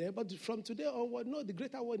 But from today onward, no, the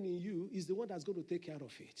greater one in you is the one that's going to take care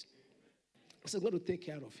of it. It's going to take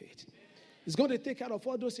care of it. It's going to take care of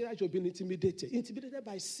all those areas you've been intimidated. Intimidated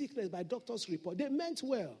by sickness, by doctor's report. They meant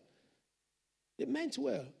well. They meant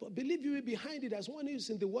well. But believe you, behind it, there's one who is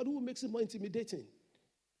in the world who makes it more intimidating.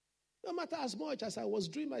 No matter as much as I was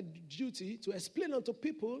doing my duty to explain unto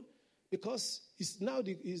people, because it's now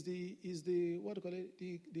the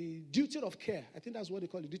duty of care. I think that's what they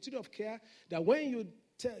call it. The duty of care, that when you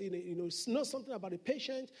know something about a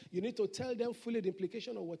patient, you need to tell them fully the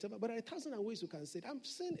implication or whatever. But there are 1,000 ways you can say it. I'm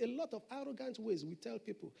seeing a lot of arrogant ways we tell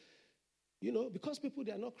people. Because people,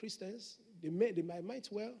 they are not Christians, they might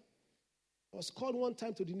well. I was called one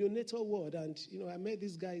time to the neonatal ward, and I met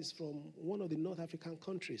these guys from one of the North African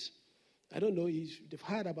countries. I don't know if they've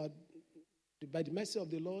heard about, by the mercy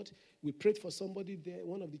of the Lord, we prayed for somebody there,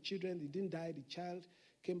 one of the children, he didn't die, the child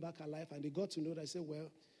came back alive, and they got to know that. I said,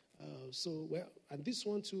 and this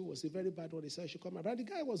one too was a very bad one. They said, I should come out. But the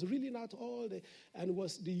guy was reeling out and it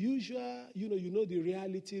was the usual, the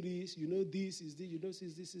reality is, this is this,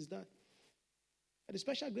 this is that. By the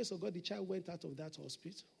special grace of God, the child went out of that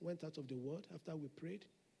hospital, went out of the ward after we prayed.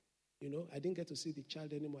 I didn't get to see the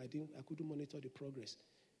child anymore. I couldn't monitor the progress.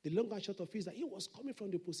 The long and short of it is that he was coming from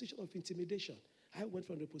the position of intimidation. I went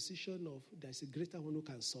from the position of there's a greater one who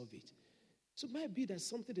can solve it. So it might be that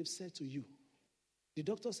something they've said to you. The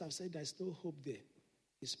doctors have said there's no hope there.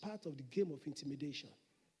 It's part of the game of intimidation.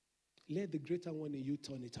 Let the greater one in you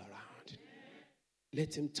turn it around.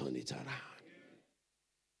 Let him turn it around.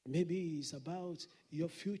 Maybe it's about your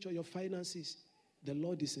future, your finances. The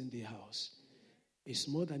Lord is in the house. He's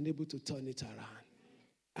more than able to turn it around.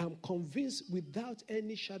 I'm convinced without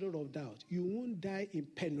any shadow of doubt, you won't die in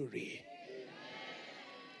penury.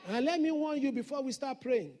 And let me warn you before we start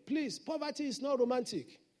praying. Please, poverty is not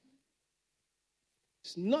romantic.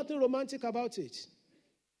 There's nothing romantic about it.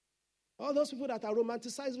 All those people that are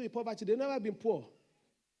romanticized with poverty, they've never been poor.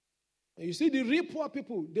 And you see the real poor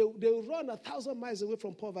people, they run 1,000 miles away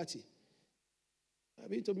from poverty. I've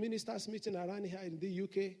been to ministers' meeting around here in the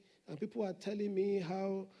UK, and people are telling me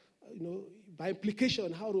how, by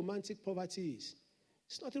implication, how romantic poverty is.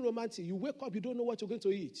 It's nothing romantic. You wake up, you don't know what you're going to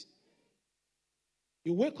eat.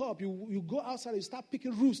 You wake up, you go outside, you start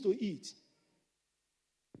picking roots to eat.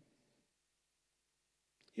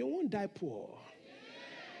 You won't die poor.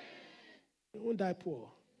 You won't die poor.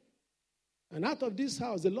 And out of this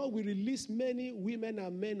house, the Lord will release many women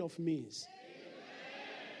and men of means.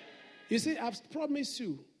 You see, I've promised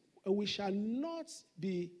you, we shall not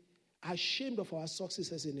be ashamed of our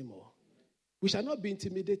successes anymore. We shall not be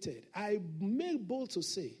intimidated. I make bold to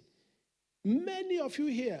say, many of you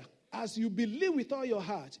here, as you believe with all your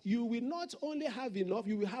heart, you will not only have enough,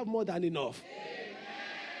 you will have more than enough. Amen.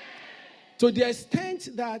 To the extent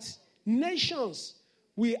that nations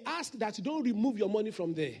will ask that you don't remove your money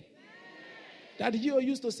from there. Amen. That you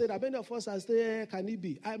used to say that many of us are saying, can it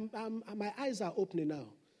be? My eyes are opening now.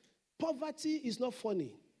 Poverty is not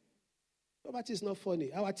funny. Poverty is not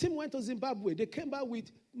funny. Our team went to Zimbabwe. They came back with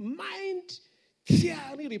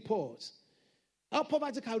mind-tearing reports. How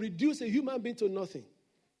poverty can reduce a human being to nothing.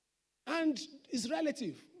 And it's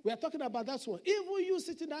relative. We are talking about that one. Even you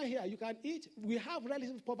sitting down here, you can eat. We have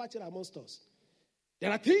relative poverty amongst us. There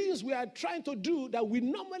are things we are trying to do that we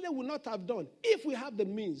normally would not have done if we have the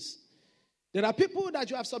means. There are people that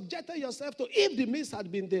you have subjected yourself to if the means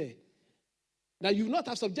had been there. That you would not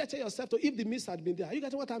have subjected yourself to if the means had been there. Are you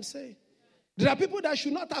getting what I'm saying? There are people that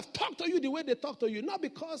should not have talked to you the way they talk to you, not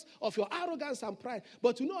because of your arrogance and pride,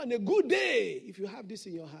 but on a good day, if you have this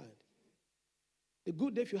in your hand. A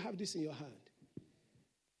good day if you have this in your hand.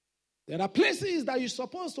 There are places that you're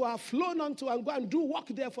supposed to have flown onto and go and do work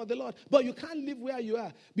there for the Lord, but you can't live where you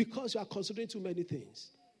are because you are considering too many things.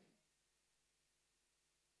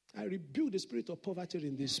 I rebuke the spirit of poverty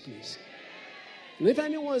in this place. And if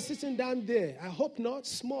anyone is sitting down there, I hope not,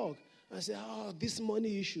 smug, and say, this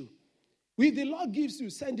money issue. If the Lord gives you,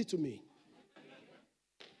 send it to me.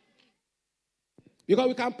 Because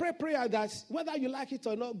we can pray prayer that whether you like it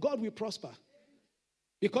or not, God will prosper.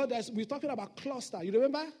 Because we're talking about cluster. You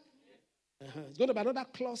remember? It's going to be another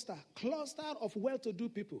cluster of well-to-do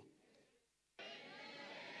people.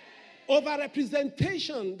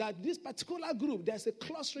 Over-representation that this particular group, there's a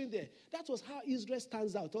clustering there. That was how Israel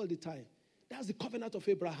stands out all the time. That's the covenant of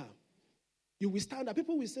Abraham. You will stand up.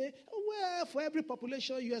 People will say, for every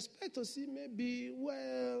population, you expect to see maybe,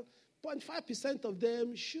 0.5% of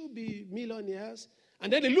them should be millionaires.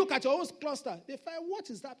 And then they look at your own cluster. They find, what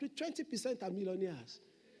is that? 20% are millionaires.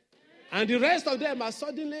 And the rest of them are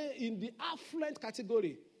suddenly in the affluent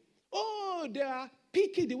category. They are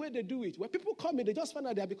picky the way they do it. When people come in, they just find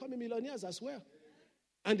out they are becoming millionaires as well.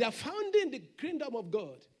 And they are founding the kingdom of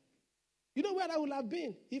God. You know where I would have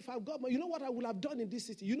been if I've got money? You know what I would have done in this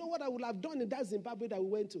city? You know what I would have done in that Zimbabwe that we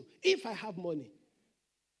went to if I have money?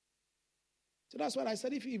 So that's what I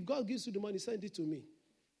said. If God gives you the money, send it to me.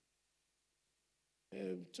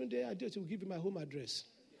 Today I will give you my home address.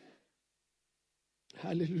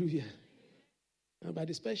 Hallelujah. And by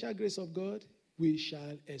the special grace of God, we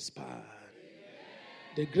shall expand.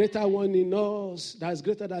 The greater one in us, that is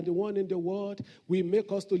greater than the one in the world, will make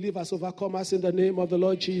us to live as overcomers in the name of the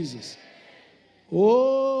Lord Jesus.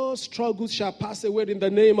 Oh, struggles shall pass away in the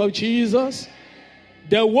name of Jesus.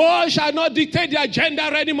 The world shall not dictate the agenda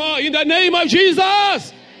anymore in the name of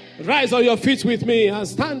Jesus. Rise on your feet with me and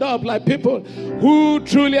stand up like people who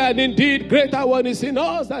truly and indeed greater one is in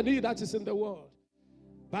us than he that is in the world.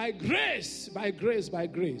 By grace, by grace, by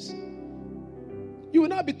grace. You will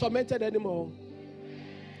not be tormented anymore.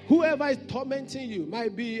 Whoever is tormenting you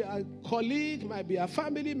might be a colleague, might be a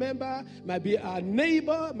family member, might be a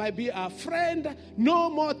neighbor, might be a friend. No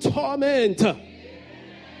more torment.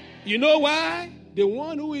 You know why? The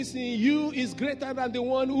one who is in you is greater than the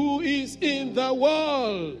one who is in the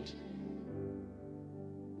world.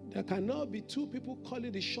 There cannot be two people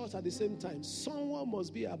calling the shots at the same time. Someone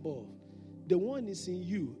must be above. The one is in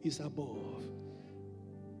you is above.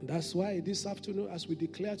 And that's why this afternoon, as we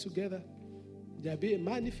declare together, there be a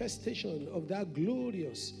manifestation of that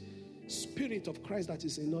glorious Spirit of Christ that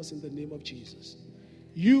is in us in the name of Jesus.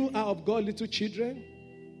 You are of God, little children,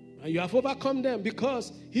 and you have overcome them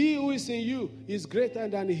because he who is in you is greater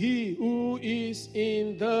than he who is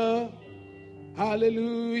in the...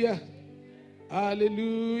 Hallelujah.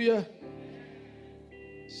 Hallelujah.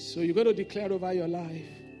 So you're going to declare over your life.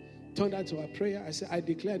 Turn that to our prayer. I say, I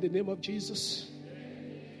declare in the name of Jesus.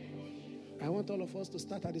 I want all of us to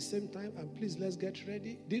start at the same time, and please let's get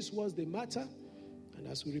ready. This was the matter, and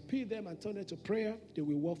as we repeat them and turn it to prayer, they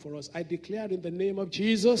will work for us. I declare in the name of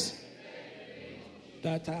Jesus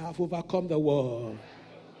that I have overcome the world.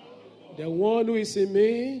 The one who is in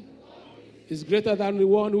me is greater than the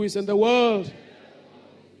one who is in the world.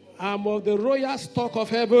 I'm of the royal stock of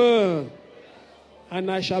heaven, and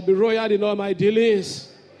I shall be royal in all my dealings.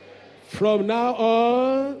 From now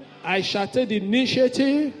on, I shall take the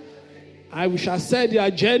initiative. I shall set the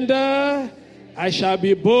agenda. I shall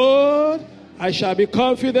be bold. I shall be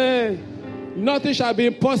confident. Nothing shall be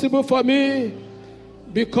impossible for me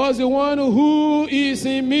because the one who is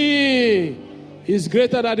in me is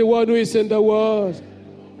greater than the one who is in the world.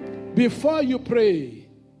 Before you pray,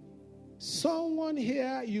 someone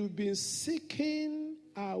here, you've been seeking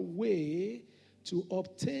a way to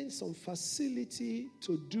obtain some facility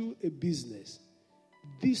to do a business.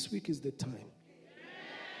 This week is the time.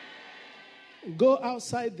 Go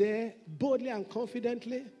outside there boldly and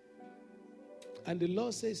confidently, and the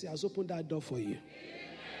Lord says he has opened that door for you.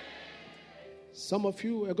 Some of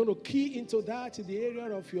you are going to key into that in the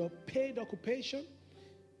area of your paid occupation.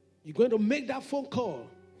 You're going to make that phone call.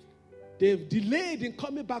 They've delayed in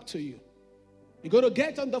coming back to you. You're going to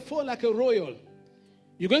get on the phone like a royal.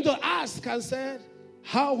 You're going to ask and say,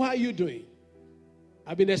 how are you doing?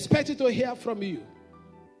 I've been expecting to hear from you.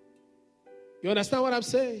 You understand what I'm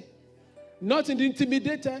saying? Not in the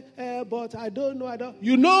intimidator, but I don't know.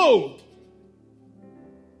 You know.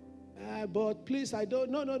 But please, I don't.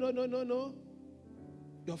 No.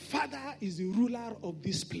 Your father is the ruler of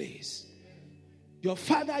this place. Your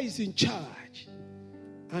father is in charge.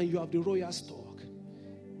 And you have the royal stock.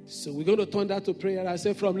 So we're going to turn that to prayer. I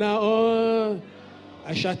say, from now on,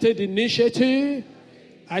 I shall take the initiative.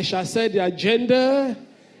 I shall set the agenda.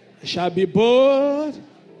 I shall be bold.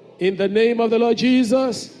 In the name of the Lord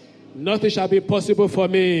Jesus, nothing shall be possible for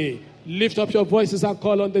me. Lift up your voices and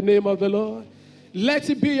call on the name of the Lord. Let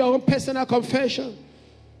it be your own personal confession.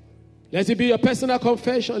 Let it be your personal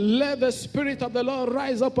confession. Let the Spirit of the Lord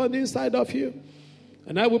rise up on the inside of you.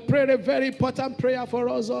 And I will pray a very important prayer for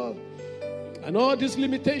us all. And all this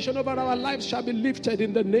limitation over our lives shall be lifted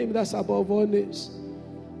in the name that's above all names.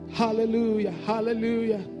 Hallelujah.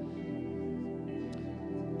 Hallelujah.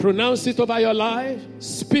 Pronounce it over your life.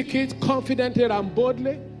 Speak it confidently and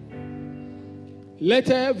boldly. Let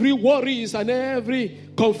every worries and every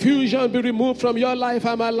confusion be removed from your life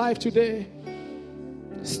and my life today.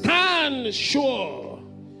 Stand sure.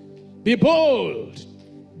 Be bold.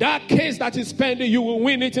 That case that is pending, you will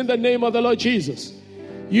win it in the name of the Lord Jesus.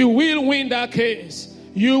 You will win that case.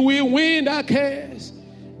 You will win that case.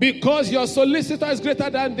 Because your solicitor is greater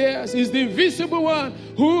than theirs. Is the invisible one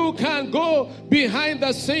who can go behind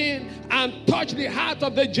the scene and touch the heart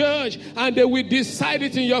of the judge, and they will decide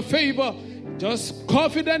it in your favor. Just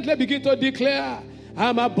confidently begin to declare,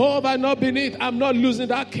 I'm above and not beneath. I'm not losing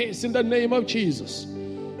that case in the name of Jesus.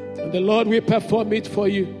 And the Lord will perform it for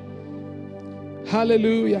you.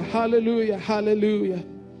 Hallelujah, hallelujah, hallelujah.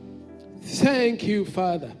 Thank you,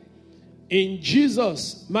 Father. In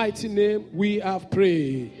Jesus' mighty name we have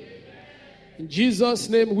prayed. In Jesus'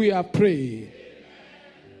 name we have prayed.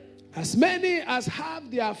 As many as have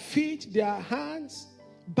their feet, their hands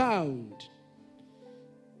bound,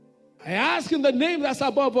 I ask in the name that's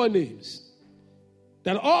above all names,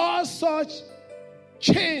 that all such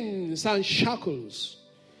chains and shackles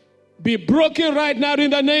be broken right now in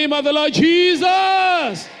the name of the Lord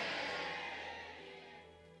Jesus.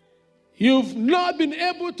 You've not been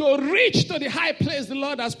able to reach to the high place the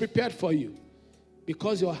Lord has prepared for you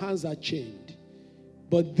because your hands are chained.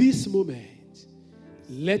 But this moment,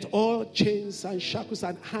 let all chains and shackles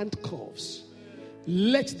and handcuffs,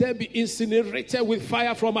 let them be incinerated with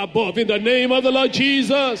fire from above in the name of the Lord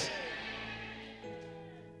Jesus.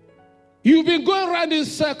 You've been going around in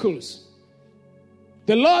circles.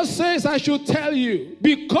 The Lord says, I should tell you,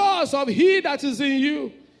 because of He that is in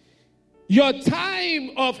you, your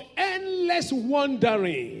time of endless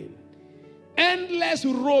wandering, endless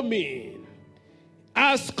roaming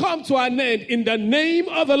has come to an end in the name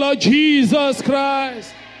of the Lord Jesus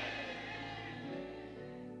Christ.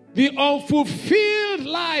 The unfulfilled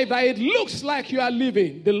life that it looks like you are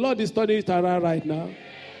living, the Lord is turning it around right now.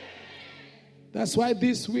 That's why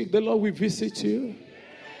this week the Lord will visit you.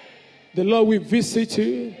 The Lord will visit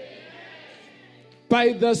you.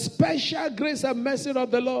 By the special grace and mercy of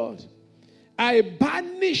the Lord, I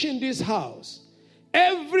banish in this house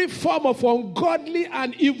every form of ungodly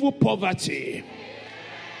and evil poverty.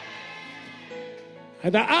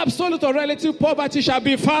 And the absolute or relative poverty shall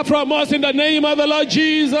be far from us in the name of the Lord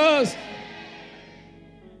Jesus.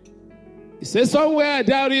 It says somewhere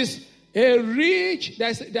there is a rich,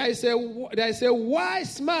 there is a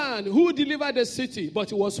wise man who delivered the city, but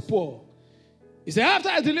he was poor. He said, after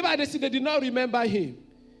I delivered the city, they did not remember him.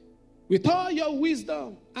 With all your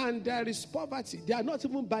wisdom, and there is poverty. They are not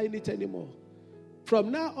even buying it anymore.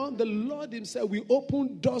 From now on, the Lord Himself will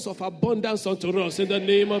open doors of abundance unto us in the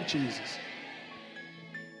name of Jesus.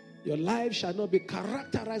 Your life shall not be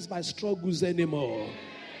characterized by struggles anymore.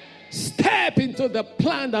 Step into the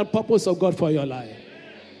plan and purpose of God for your life.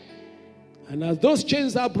 And as those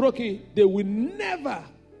chains are broken, they will never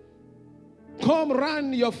come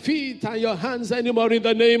around your feet and your hands anymore in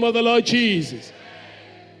the name of the Lord Jesus.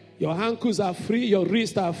 Your ankles are free, your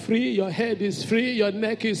wrists are free, your head is free, your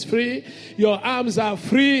neck is free, your arms are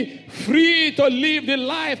free, free to live the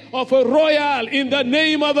life of a royal in the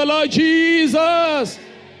name of the Lord Jesus.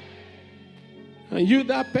 And you,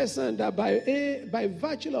 that person that by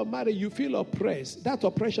virtue of marriage you feel oppressed, that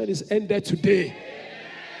oppression is ended today.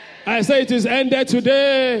 I say it is ended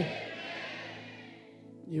today.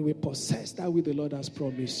 You will possess that which the Lord has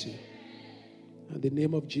promised you. And the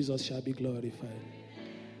name of Jesus shall be glorified.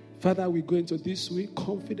 Father, we go into this week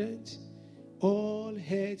confident. All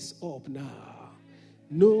heads up now.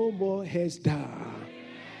 No more heads down.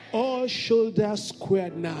 All shoulders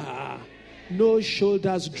squared now. No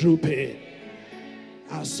shoulders drooping.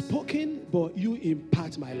 I've spoken, but you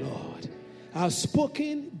impart, my Lord. I've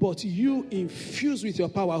spoken, but you infuse with your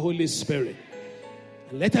power, Holy Spirit.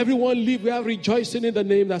 And let everyone live without rejoicing in the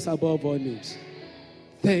name that's above all names.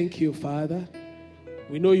 Thank you, Father.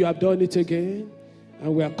 We know you have done it again.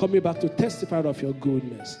 And we are coming back to testify of your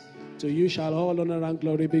goodness. To you shall all honor and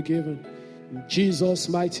glory be given. In Jesus'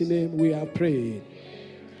 mighty name we have prayed.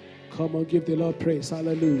 Come on, give the Lord praise.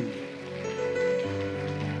 Hallelujah.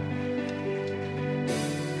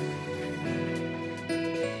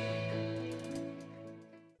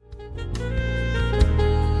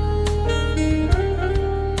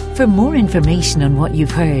 For more information on what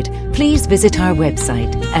you've heard, please visit our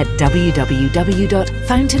website at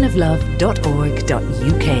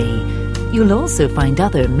www.fountainoflove.org.uk. You'll also find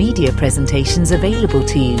other media presentations available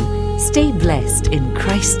to you. Stay blessed in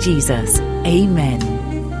Christ Jesus. Amen.